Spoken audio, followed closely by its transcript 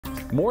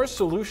More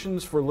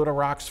solutions for Little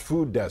Rock's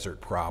food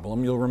desert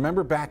problem. You'll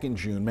remember back in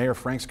June, Mayor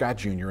Frank Scott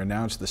Jr.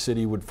 announced the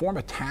city would form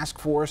a task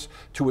force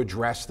to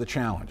address the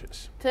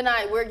challenges.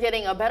 Tonight, we're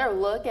getting a better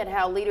look at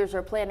how leaders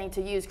are planning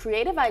to use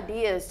creative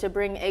ideas to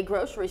bring a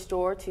grocery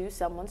store to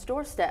someone's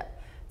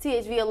doorstep.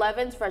 THV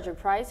 11's Frederick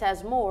Price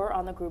has more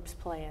on the group's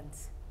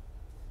plans.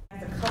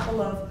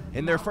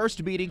 In their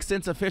first meeting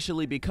since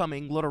officially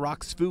becoming Little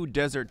Rock's Food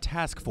Desert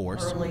Task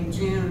Force, early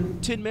June,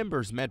 10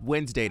 members met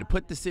Wednesday to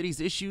put the city's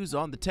issues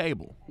on the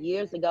table.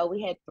 Years ago,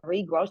 we had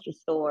 3 grocery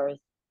stores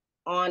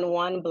on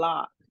one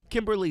block.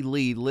 Kimberly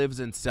Lee lives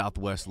in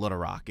southwest Little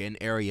Rock, an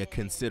area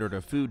considered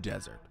a food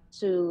desert.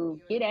 To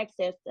get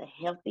access to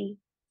healthy,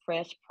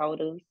 fresh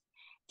produce,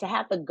 to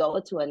have to go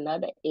to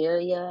another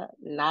area,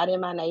 not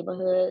in my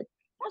neighborhood,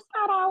 that's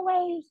not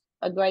always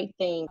a great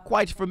thing.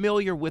 Quite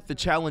familiar with the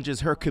challenges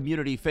her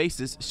community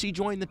faces, she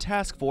joined the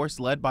task force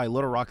led by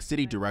Little Rock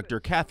City Director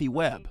Kathy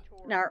Webb.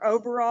 our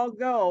overall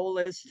goal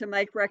is to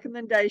make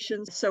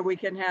recommendations so we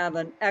can have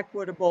an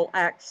equitable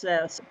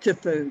access to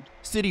food.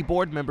 City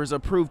board members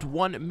approved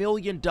 $1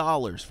 million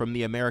from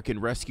the American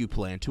Rescue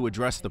Plan to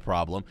address the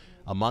problem.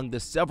 Among the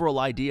several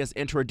ideas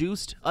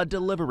introduced, a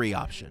delivery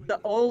option.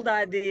 The old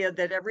idea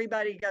that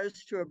everybody goes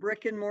to a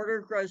brick and mortar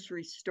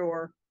grocery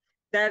store,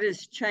 that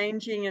is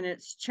changing, and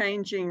it's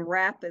changing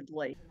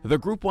rapidly. The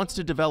group wants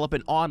to develop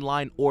an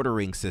online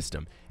ordering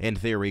system. In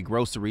theory,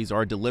 groceries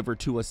are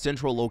delivered to a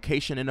central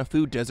location in a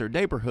food desert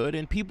neighborhood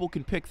and people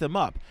can pick them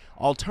up.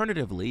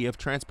 Alternatively, if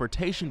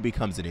transportation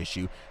becomes an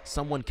issue,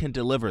 someone can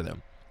deliver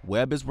them.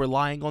 Webb is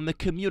relying on the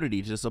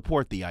community to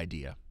support the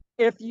idea.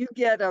 If you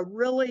get a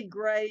really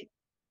great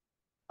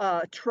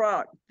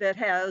truck that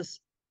has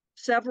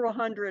several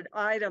hundred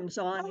items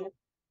on it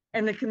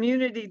and the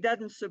community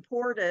doesn't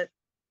support it,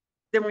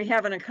 then we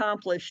haven't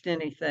accomplished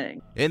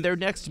anything. In their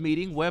next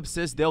meeting, Webb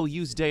says they'll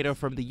use data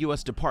from the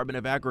U.S. Department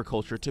of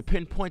Agriculture to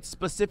pinpoint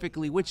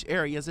specifically which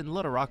areas in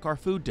Little Rock are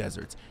food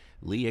deserts.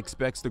 Lee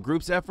expects the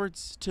group's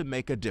efforts to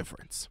make a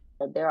difference.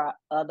 There are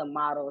other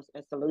models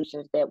and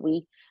solutions that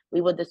we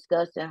will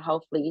discuss, and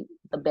hopefully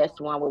the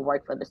best one will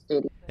work for the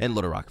city. In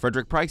Little Rock,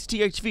 Frederick Price,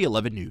 THV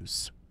 11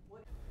 News.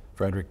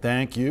 Frederick,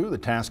 thank you. The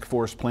task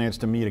force plans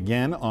to meet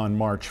again on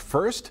March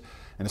 1st.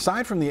 And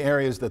aside from the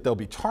areas that they'll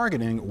be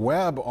targeting,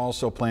 Webb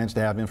also plans to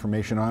have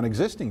information on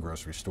existing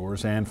grocery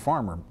stores and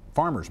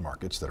farmers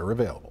markets that are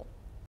available.